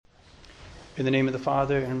In the name of the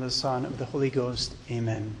Father, and of the Son, and of the Holy Ghost.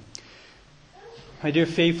 Amen. My dear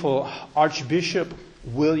faithful, Archbishop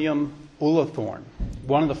William Ullathorne,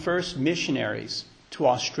 one of the first missionaries to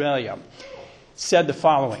Australia, said the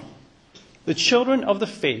following: "The children of the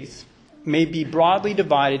faith may be broadly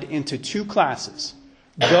divided into two classes: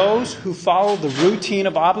 those who follow the routine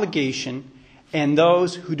of obligation and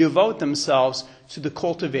those who devote themselves to the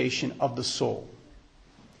cultivation of the soul."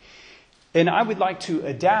 And I would like to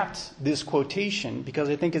adapt this quotation, because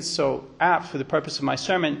I think it's so apt for the purpose of my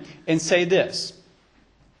sermon, and say this: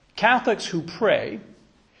 Catholics who pray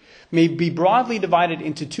may be broadly divided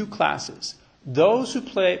into two classes: those who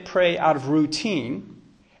pray out of routine,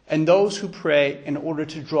 and those who pray in order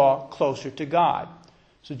to draw closer to God.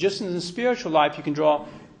 So just in the spiritual life, you can draw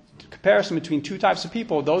a comparison between two types of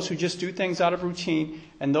people: those who just do things out of routine,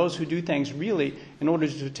 and those who do things really in order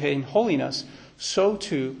to attain holiness. So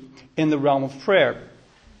too in the realm of prayer.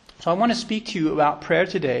 So I want to speak to you about prayer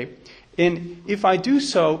today. And if I do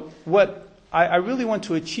so, what I really want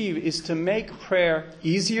to achieve is to make prayer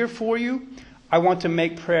easier for you. I want to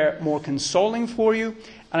make prayer more consoling for you.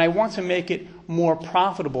 And I want to make it more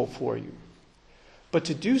profitable for you. But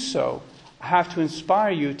to do so, I have to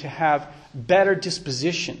inspire you to have better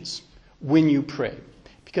dispositions when you pray.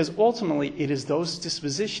 Because ultimately, it is those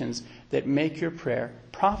dispositions that make your prayer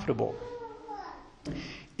profitable.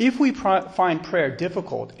 If we find prayer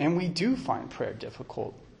difficult, and we do find prayer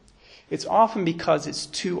difficult, it's often because it's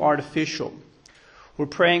too artificial. We're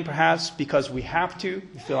praying perhaps because we have to.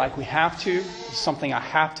 We feel like we have to. It's something I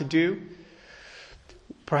have to do.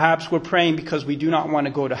 Perhaps we're praying because we do not want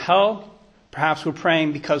to go to hell. Perhaps we're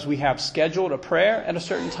praying because we have scheduled a prayer at a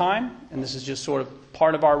certain time, and this is just sort of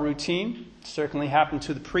part of our routine. It certainly happened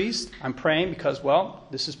to the priest. I'm praying because, well,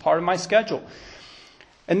 this is part of my schedule.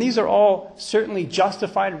 And these are all certainly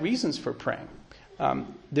justified reasons for praying.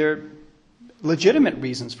 They're legitimate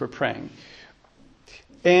reasons for praying.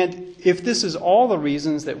 And if this is all the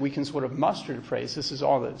reasons that we can sort of muster to pray, this is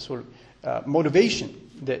all the sort of motivation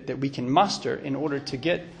that we can muster in order to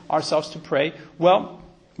get ourselves to pray, well,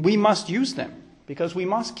 we must use them, because we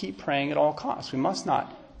must keep praying at all costs. We must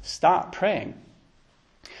not stop praying.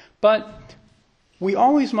 But we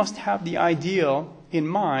always must have the ideal in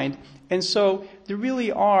mind. And so there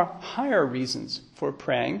really are higher reasons for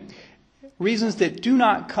praying, reasons that do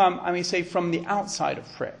not come, I may say, from the outside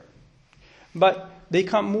of prayer, but they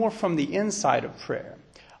come more from the inside of prayer.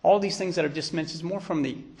 All these things that I've just mentioned is more from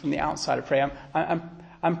the outside of prayer.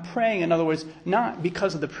 I'm praying, in other words, not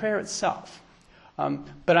because of the prayer itself,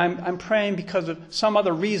 but I'm praying because of some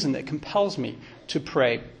other reason that compels me to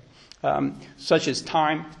pray, such as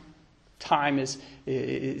time. Time is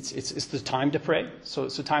it's the time to pray. So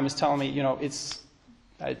time is telling me, it's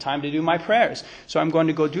time to do my prayers. So I'm going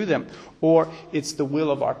to go do them. Or it's the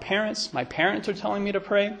will of our parents. My parents are telling me to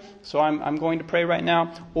pray, so I'm going to pray right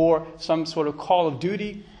now. Or some sort of call of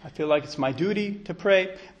duty. I feel like it's my duty to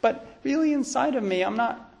pray. But really inside of me, I'm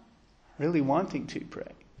not really wanting to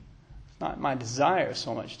pray. It's not my desire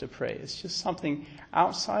so much to pray. It's just something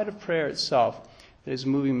outside of prayer itself that is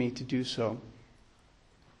moving me to do so.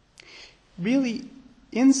 Really,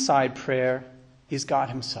 inside prayer is God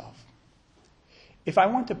Himself. If I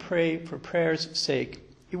want to pray for prayer's sake,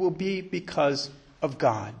 it will be because of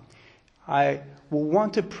God. I will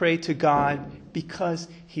want to pray to God because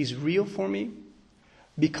He's real for me,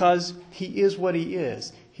 because He is what He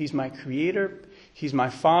is. He's my Creator. He's my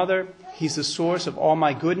Father. He's the source of all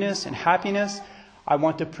my goodness and happiness. I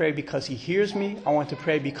want to pray because He hears me. I want to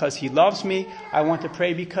pray because He loves me. I want to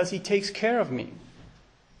pray because He takes care of me.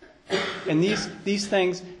 And these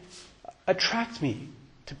things attract me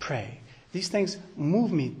to pray. These things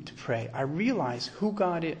move me to pray. I realize who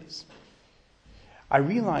God is. I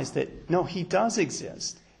realize that, no, He does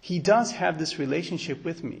exist. He does have this relationship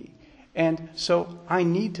with me. And so I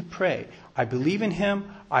need to pray. I believe in Him.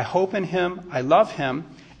 I hope in Him. I love Him.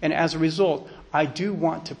 And as a result, I do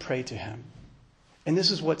want to pray to Him. And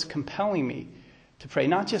this is what's compelling me to pray,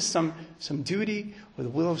 not just some duty or the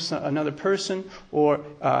will of another person or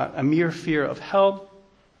a mere fear of hell.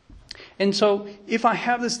 And so if I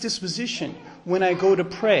have this disposition when I go to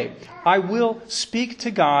pray, I will speak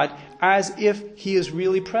to God as if He is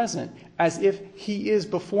really present, as if He is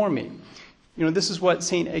before me. This is what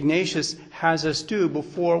St. Ignatius has us do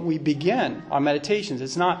before we begin our meditations.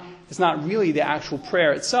 It's not really the actual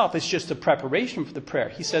prayer itself. It's just a preparation for the prayer.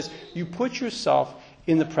 He says, you put yourself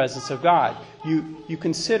in the presence of God. You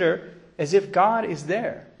consider as if God is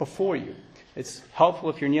there before you. It's helpful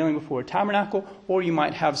if you're kneeling before a tabernacle, or you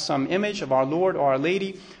might have some image of our Lord or Our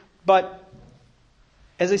Lady. But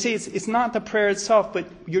as I say, it's not the prayer itself, but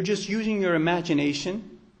you're just using your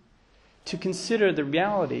imagination to consider the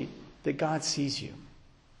reality that God sees you,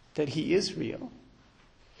 that He is real,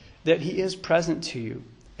 that He is present to you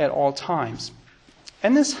at all times.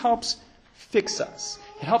 And this helps fix us.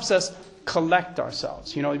 It helps us collect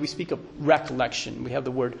ourselves. You know, we speak of recollection. We have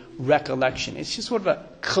the word recollection. It's just sort of a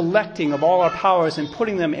collecting of all our powers and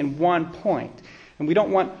putting them in one point. And we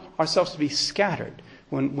don't want ourselves to be scattered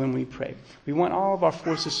when we pray. We want all of our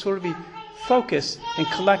forces sort of be focused and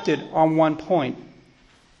collected on one point.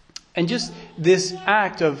 And just this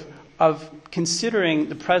act of considering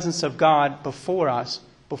the presence of God before us,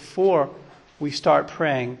 before we start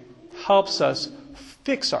praying, helps us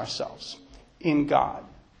fix ourselves in God.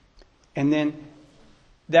 And then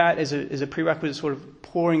that is a prerequisite, sort of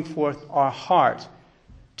pouring forth our heart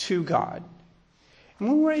to God. And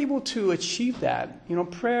when we're able to achieve that, you know,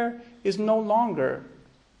 prayer is no longer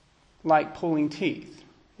like pulling teeth.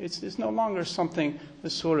 It's no longer something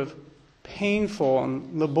that's sort of painful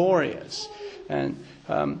and laborious, and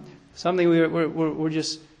something we're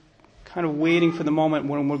just kind of waiting for the moment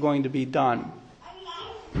when we're going to be done.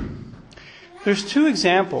 There's two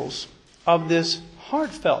examples of this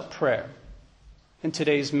heartfelt prayer in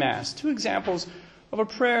today's Mass. Two examples of a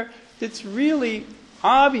prayer that's really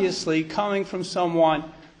obviously coming from someone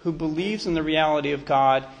who believes in the reality of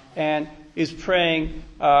God and is praying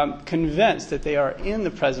convinced that they are in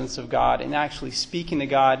the presence of God and actually speaking to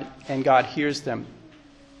God, and God hears them.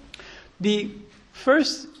 The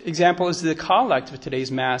first example is the collect of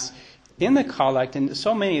today's Mass. In the collect, and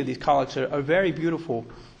so many of these collects are very beautiful,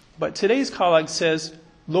 but today's collect says,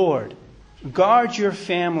 "Lord, guard your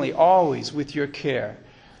family always with your care,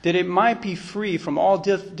 that it might be free from all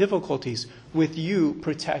difficulties, with you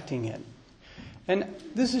protecting it." And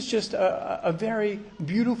this is just a very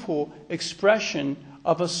beautiful expression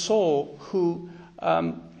of a soul who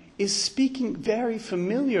is speaking very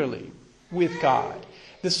familiarly with God.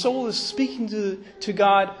 The soul is speaking to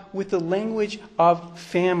God with the language of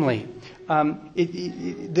family.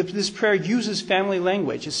 This prayer uses family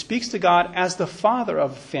language. It speaks to God as the father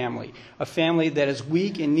of a family that is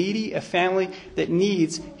weak and needy, a family that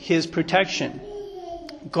needs His protection.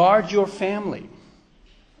 Guard your family.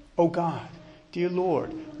 Oh God, dear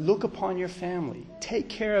Lord, look upon your family. Take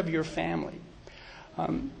care of your family.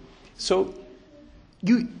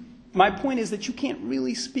 My point is that you can't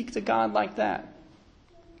really speak to God like that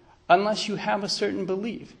unless you have a certain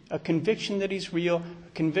belief, a conviction that He's real,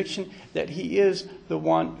 a conviction that He is the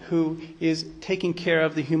one who is taking care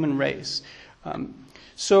of the human race.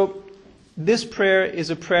 So this prayer is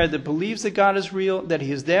a prayer that believes that God is real, that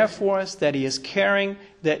He is there for us, that He is caring,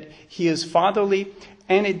 that He is fatherly,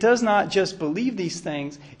 and it does not just believe these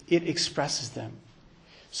things, it expresses them.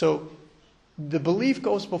 So the belief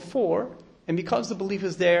goes before, and because the belief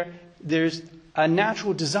is there, there's a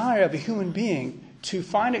natural desire of a human being to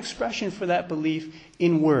find expression for that belief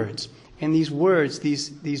in words. And these words,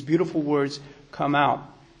 these beautiful words, come out.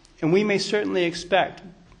 And we may certainly expect,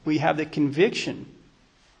 we have the conviction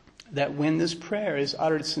that when this prayer is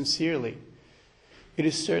uttered sincerely, it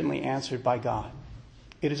is certainly answered by God.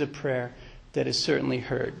 It is a prayer that is certainly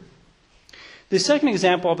heard. The second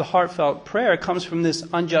example of the heartfelt prayer comes from this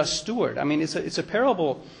unjust steward. I mean, it's a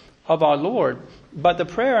parable of our Lord, but the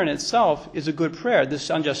prayer in itself is a good prayer.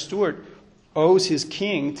 This unjust steward owes his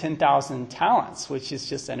king 10,000 talents, which is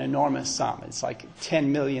just an enormous sum. It's like $10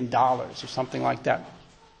 million or something like that.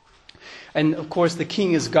 And of course, the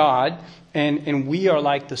king is God, and we are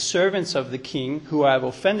like the servants of the king who have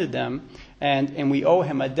offended them, and we owe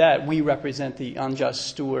him a debt. We represent the unjust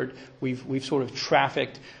steward. We've sort of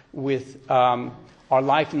trafficked with our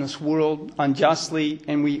life in this world unjustly,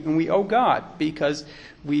 and we owe God because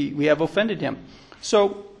we have offended Him.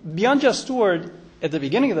 So the unjust steward at the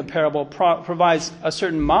beginning of the parable provides a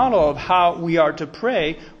certain model of how we are to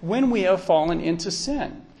pray when we have fallen into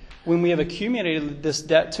sin. When we have accumulated this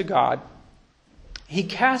debt to God, he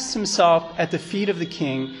casts himself at the feet of the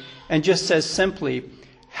king and just says simply,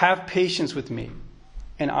 "Have patience with me,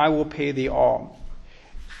 and I will pay thee all."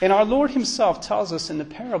 And our Lord Himself tells us in the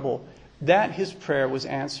parable that His prayer was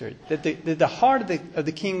answered, that the heart of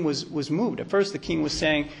the king was moved. At first the king was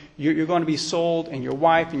saying, you're going to be sold, and your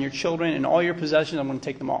wife and your children and all your possessions, I'm going to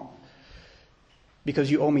take them all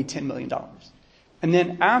because you owe me $10 million. And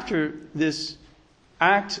then after this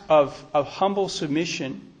act of humble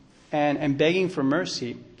submission and begging for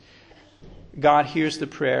mercy, God hears the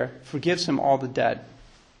prayer, forgives him all the debt.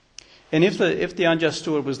 And if the unjust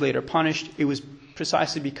steward was later punished, it was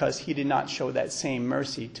precisely because he did not show that same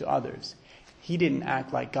mercy to others. He didn't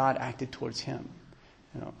act like God acted towards him.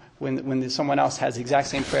 You know, when someone else has the exact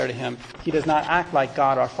same prayer to him, he does not act like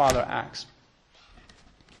God our Father acts.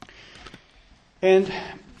 And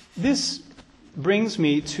this brings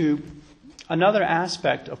me to another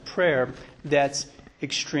aspect of prayer that's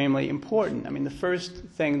extremely important. I mean, the first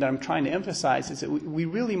thing that I'm trying to emphasize is that we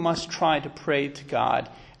really must try to pray to God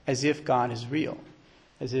as if God is real,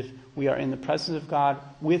 as if we are in the presence of God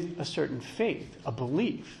with a certain faith, a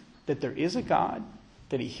belief that there is a God,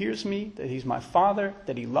 that He hears me, that He's my Father,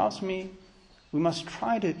 that He loves me. We must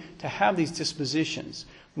try to have these dispositions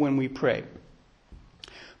when we pray.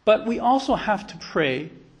 But we also have to pray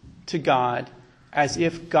to God as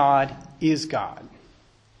if God is God.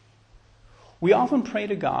 We often pray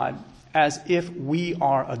to God as if we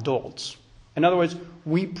are adults. In other words,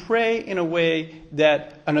 we pray in a way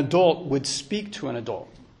that an adult would speak to an adult.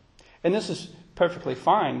 And this is perfectly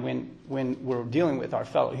fine when we're dealing with our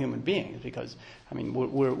fellow human beings, because, I mean,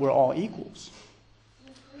 we're all equals.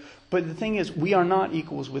 But the thing is, we are not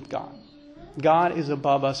equals with God. God is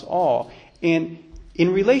above us all. And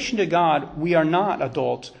in relation to God, we are not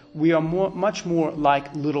adults. We are much more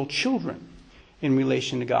like little children in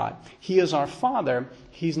relation to God. He is our Father.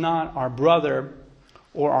 He's not our brother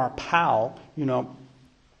or our pal. You know,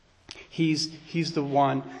 He's the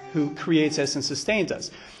one who creates us and sustains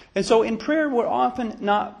us. And so in prayer, we're often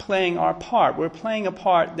not playing our part. We're playing a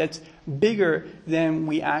part that's bigger than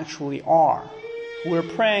we actually are. We're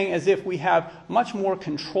praying as if we have much more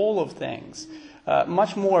control of things,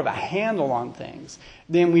 much more of a handle on things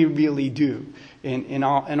than we really do, in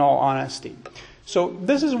all honesty. So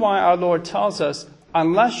this is why our Lord tells us,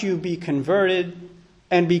 unless you be converted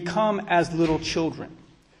and become as little children,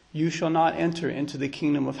 you shall not enter into the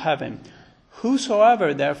kingdom of heaven.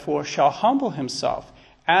 Whosoever therefore shall humble himself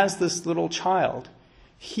as this little child,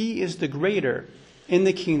 he is the greater in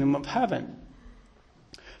the kingdom of heaven.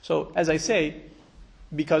 So, as I say,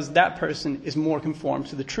 because that person is more conformed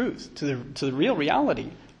to the truth, to the real reality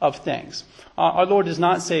of things. Our Lord does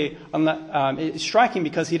not say, it's striking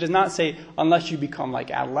because He does not say, unless you become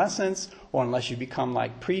like adolescents, or unless you become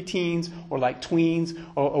like preteens, or like tweens,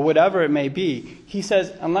 or whatever it may be. He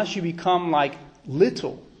says, unless you become like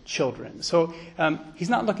little children. So He's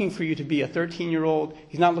not looking for you to be a 13-year-old.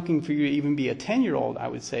 He's not looking for you to even be a 10-year-old, I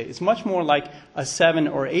would say. It's much more like a 7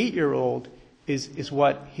 or 8-year-old is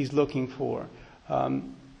what He's looking for.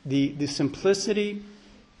 The simplicity,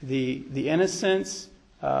 the innocence,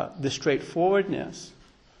 the straightforwardness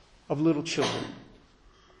of little children.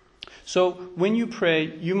 So when you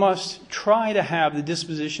pray, you must try to have the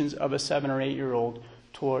dispositions of a 7 or 8-year-old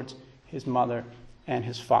towards his mother and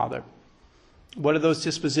his father. What are those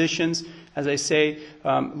dispositions? As I say,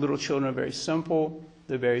 little children are very simple.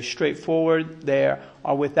 They're very straightforward. They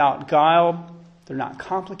are without guile. They're not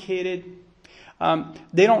complicated.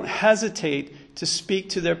 They don't hesitate to speak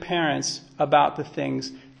to their parents about the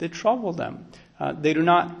things that trouble them. They do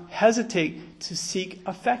not hesitate to seek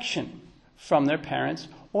affection from their parents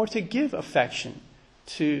or to give affection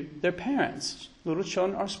to their parents. Little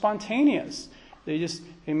children are spontaneous. They just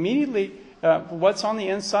immediately, what's on the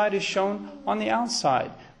inside is shown on the outside,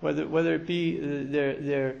 whether it be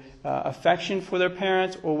their affection for their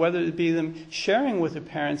parents or whether it be them sharing with their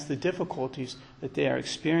parents the difficulties that they are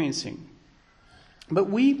experiencing. But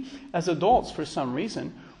we, as adults, for some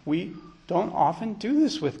reason, we don't often do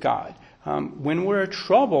this with God. When we're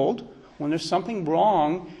troubled, when there's something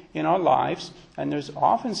wrong in our lives, and there's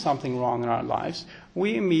often something wrong in our lives,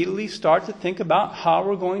 we immediately start to think about how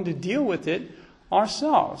we're going to deal with it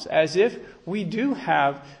ourselves, as if we do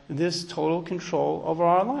have this total control over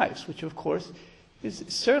our lives, which of course is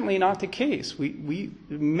certainly not the case.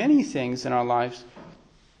 Many things in our lives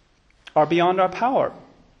are beyond our power.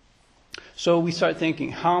 So we start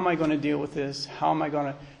thinking, how am I going to deal with this? How am I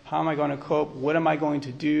going to cope? What am I going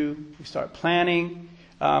to do? We start planning.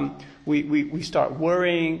 We start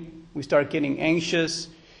worrying. We start getting anxious.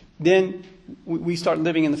 Then we start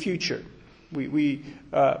living in the future. We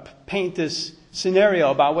paint this scenario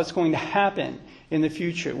about what's going to happen in the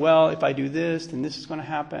future. Well, if I do this, then this is going to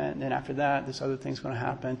happen. And then after that, this other thing's going to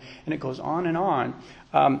happen. And it goes on and on.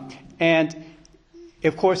 And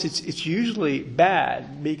of course, it's usually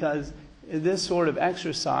bad because this sort of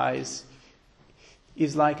exercise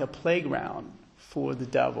is like a playground for the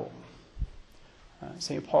devil.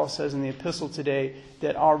 St. Paul says in the epistle today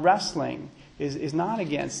that our wrestling is not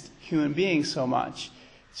against human beings so much.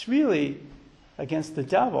 It's really against the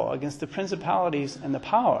devil, against the principalities and the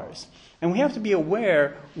powers. And we have to be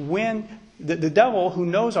aware when the devil, who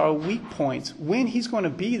knows our weak points, when he's going to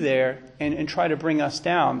be there and try to bring us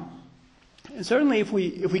down. And certainly if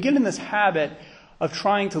we get in this habit of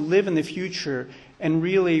trying to live in the future and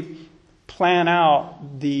really plan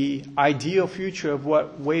out the ideal future of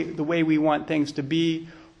the way we want things to be,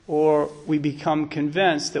 or we become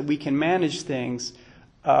convinced that we can manage things,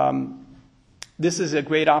 this is a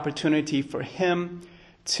great opportunity for him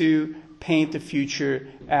to paint the future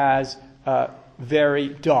as very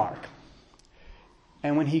dark.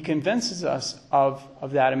 And when he convinces us of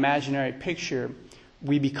that imaginary picture,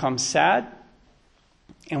 we become sad,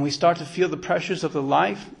 and we start to feel the pressures of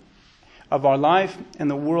our life and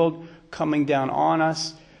the world coming down on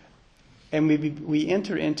us, and we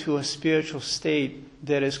enter into a spiritual state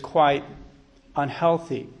that is quite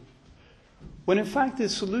unhealthy. When in fact the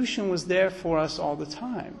solution was there for us all the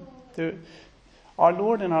time. Our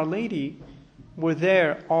Lord and Our Lady were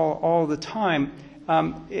there all the time.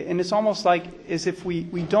 And it's almost like as if we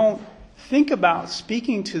don't think about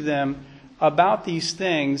speaking to them about these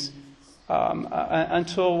things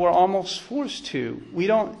until we're almost forced to.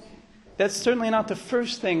 That's certainly not the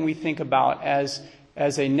first thing we think about as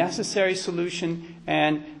a necessary solution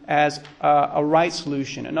and as a right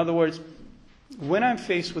solution. In other words, when I'm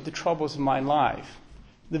faced with the troubles of my life,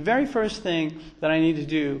 the very first thing that I need to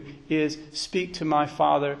do is speak to my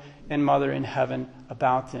Father and Mother in heaven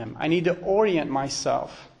about them. I need to orient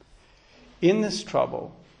myself in this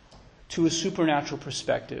trouble to a supernatural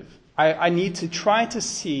perspective. I need to try to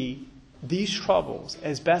see these troubles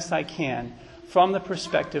as best I can from the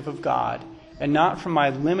perspective of God and not from my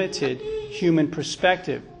limited human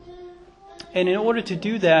perspective. And in order to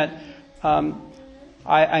do that,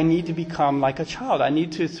 I need to become like a child. I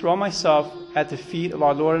need to throw myself at the feet of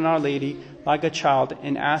our Lord and Our Lady like a child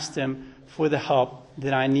and ask them for the help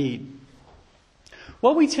that I need.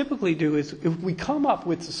 What we typically do is if we come up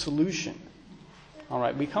with a solution, all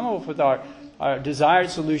right, we come up with our desired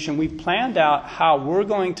solution, we've planned out how we're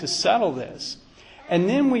going to settle this, and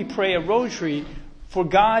then we pray a rosary for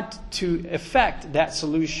God to effect that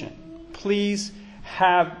solution. Please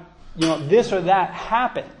have this or that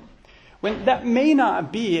happen. When that may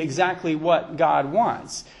not be exactly what God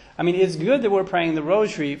wants. I mean, it's good that we're praying the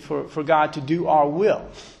rosary for God to do our will.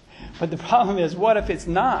 But the problem is, what if it's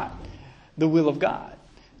not the will of God?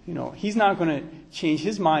 He's not going to change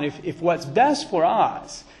his mind if what's best for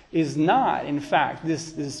us is not, in fact,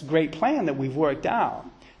 this great plan that we've worked out.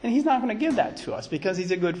 And he's not going to give that to us because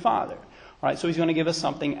he's a good father. All right, so he's going to give us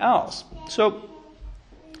something else. So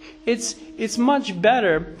it's much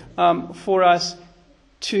better for us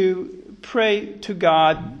to pray to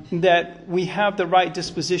God that we have the right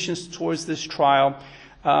dispositions towards this trial,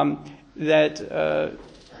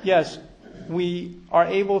 yes, we are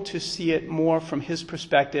able to see it more from his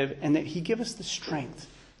perspective, and that he give us the strength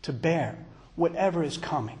to bear whatever is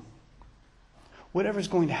coming, whatever is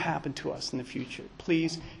going to happen to us in the future.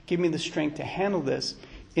 Please give me the strength to handle this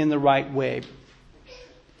in the right way.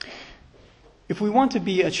 If we want to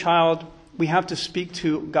be a child, we have to speak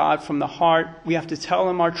to God from the heart. We have to tell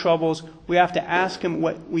him our troubles. We have to ask him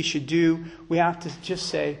what we should do. We have to just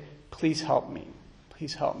say, please help me.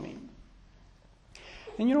 Please help me.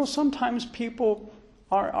 And sometimes people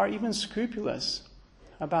are even scrupulous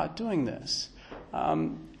about doing this.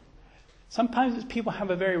 Sometimes people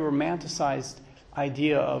have a very romanticized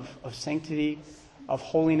idea of sanctity, of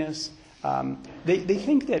holiness. They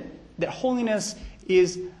think that holiness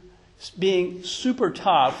is being super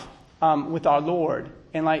tough with our Lord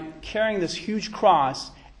and like carrying this huge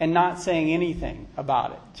cross and not saying anything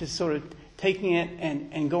about it. Just sort of taking it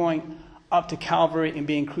and going up to Calvary and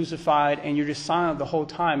being crucified, and you're just silent the whole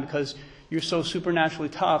time because you're so supernaturally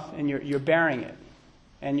tough and you're bearing it.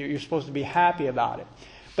 And you're supposed to be happy about it.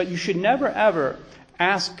 But you should never ever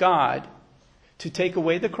ask God to take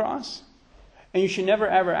away the cross. And you should never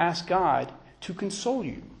ever ask God to console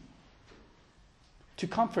you, to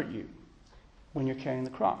comfort you when you're carrying the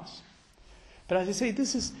cross. But as I say,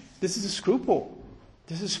 this is a scruple.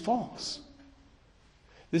 This is false.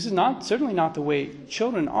 This is certainly not the way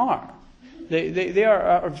children are. They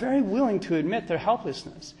are very willing to admit their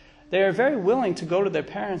helplessness. They are very willing to go to their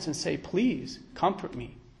parents and say, please, comfort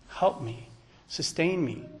me, help me, sustain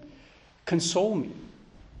me, console me,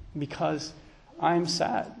 because I am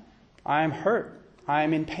sad, I am hurt, I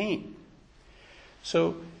am in pain.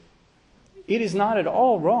 So it is not at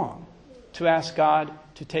all wrong to ask God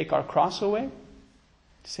to take our cross away,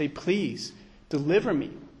 to say, please, deliver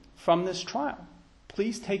me from this trial.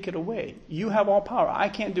 Please take it away. You have all power. I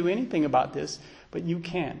can't do anything about this, but you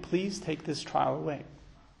can. Please take this trial away.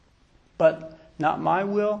 But not my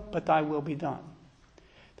will, but thy will be done.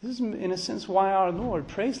 This is, in a sense, why our Lord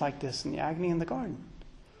prays like this in the agony in the garden.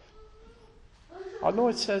 Our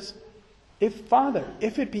Lord says, Father,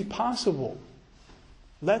 if it be possible,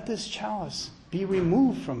 let this chalice be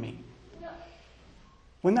removed from me.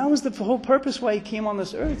 When that was the whole purpose why he came on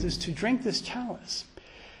this earth, is to drink this chalice.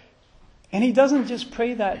 And he doesn't just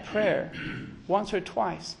pray that prayer once or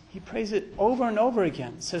twice. He prays it over and over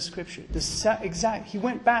again, says Scripture. He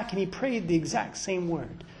went back and he prayed the exact same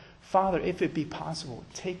word. Father, if it be possible,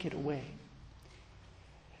 take it away.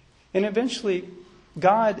 And eventually,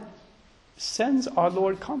 God sends our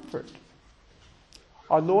Lord comfort.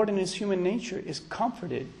 Our Lord in his human nature is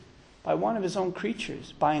comforted by one of his own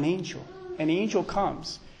creatures, by an angel. And the angel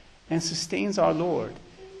comes and sustains our Lord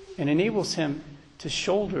and enables him to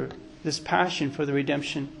shoulder this passion for the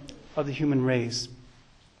redemption of the human race.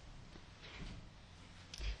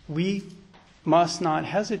 We must not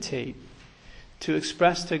hesitate to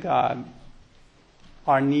express to God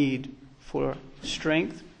our need for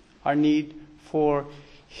strength, our need for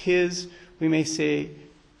his, we may say,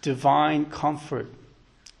 divine comfort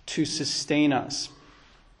to sustain us.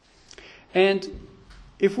 And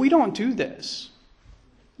if we don't do this,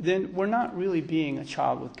 then we're not really being a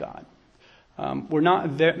child with God. We're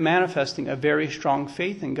not manifesting a very strong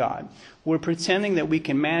faith in God. We're pretending that we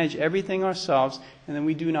can manage everything ourselves and then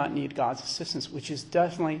we do not need God's assistance, which is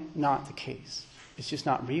definitely not the case. It's just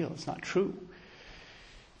not real. It's not true.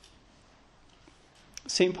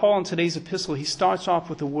 St. Paul in today's epistle, he starts off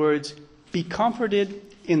with the words, "Be comforted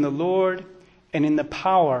in the Lord and in the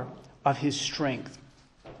power of his strength."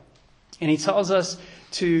 And he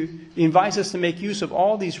invites us to make use of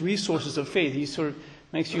all these resources of faith. He sort of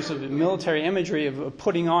makes use of the military imagery of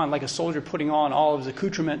putting on, like a soldier putting on all of his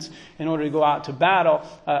accoutrements in order to go out to battle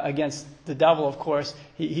against the devil, of course.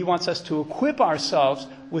 He wants us to equip ourselves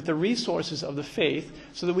with the resources of the faith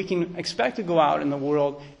so that we can expect to go out in the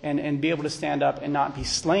world and be able to stand up and not be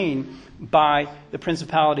slain by the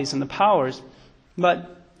principalities and the powers.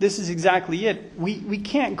 But this is exactly it. We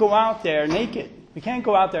can't go out there naked. We can't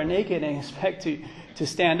go out there naked and expect to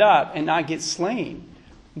stand up and not get slain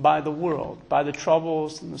by the world, by the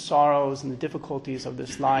troubles and the sorrows and the difficulties of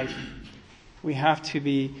this life. We have to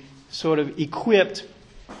be sort of equipped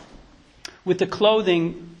with the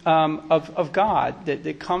clothing of God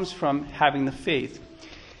that comes from having the faith.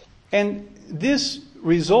 And this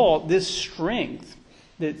result, this strength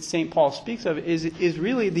that St. Paul speaks of is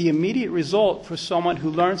really the immediate result for someone who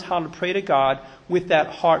learns how to pray to God with that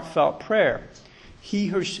heartfelt prayer. He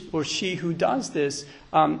or she who does this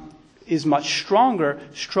is much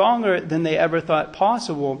stronger than they ever thought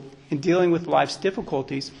possible in dealing with life's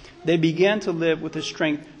difficulties. They begin to live with a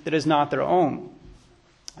strength that is not their own.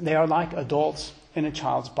 They are like adults in a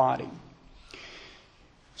child's body.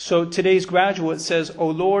 So today's graduate says, "O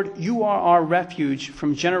Lord, you are our refuge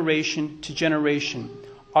from generation to generation."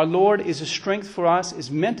 Our Lord is a strength for us,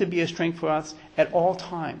 is meant to be a strength for us at all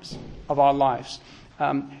times of our lives,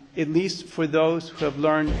 at least for those who have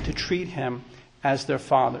learned to treat him as their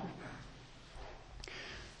Father.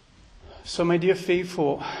 So, my dear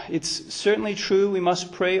faithful, it's certainly true we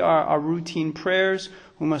must pray our routine prayers,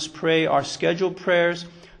 we must pray our scheduled prayers,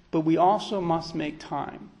 but we also must make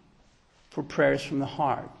time for prayers from the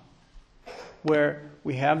heart, where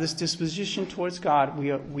we have this disposition towards God.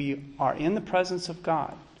 We are in the presence of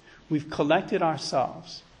God. We've collected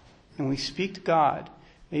ourselves, and we speak to God,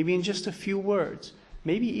 maybe in just a few words,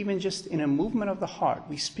 maybe even just in a movement of the heart.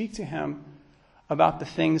 We speak to him about the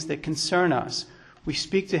things that concern us. We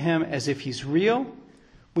speak to him as if he's real.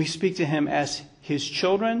 We speak to him as his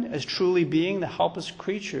children, as truly being the helpless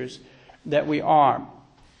creatures that we are.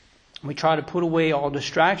 We try to put away all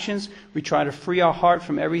distractions. We try to free our heart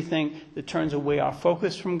from everything that turns away our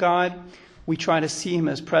focus from God. We try to see him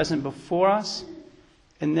as present before us.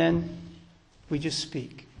 And then we just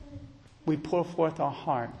speak. We pour forth our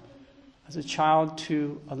heart as a child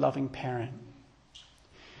to a loving parent.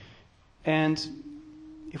 And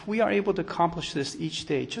if we are able to accomplish this each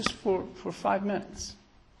day, just for 5 minutes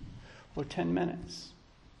or 10 minutes,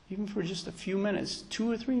 even for just a few minutes, 2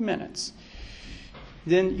 or 3 minutes,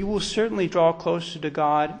 then you will certainly draw closer to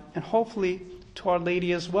God and hopefully to Our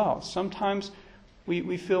Lady as well. Sometimes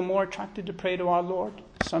we feel more attracted to pray to our Lord.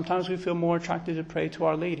 Sometimes we feel more attracted to pray to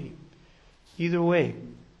Our Lady. Either way,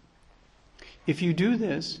 if you do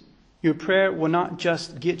this, your prayer will not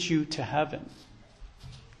just get you to heaven.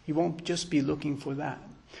 You won't just be looking for that.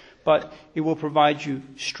 But it will provide you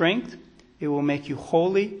strength, it will make you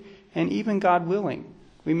holy, and even, God willing,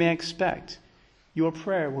 we may expect your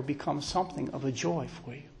prayer will become something of a joy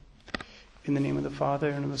for you. In the name of the Father,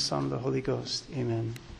 and of the Son, and of the Holy Ghost. Amen.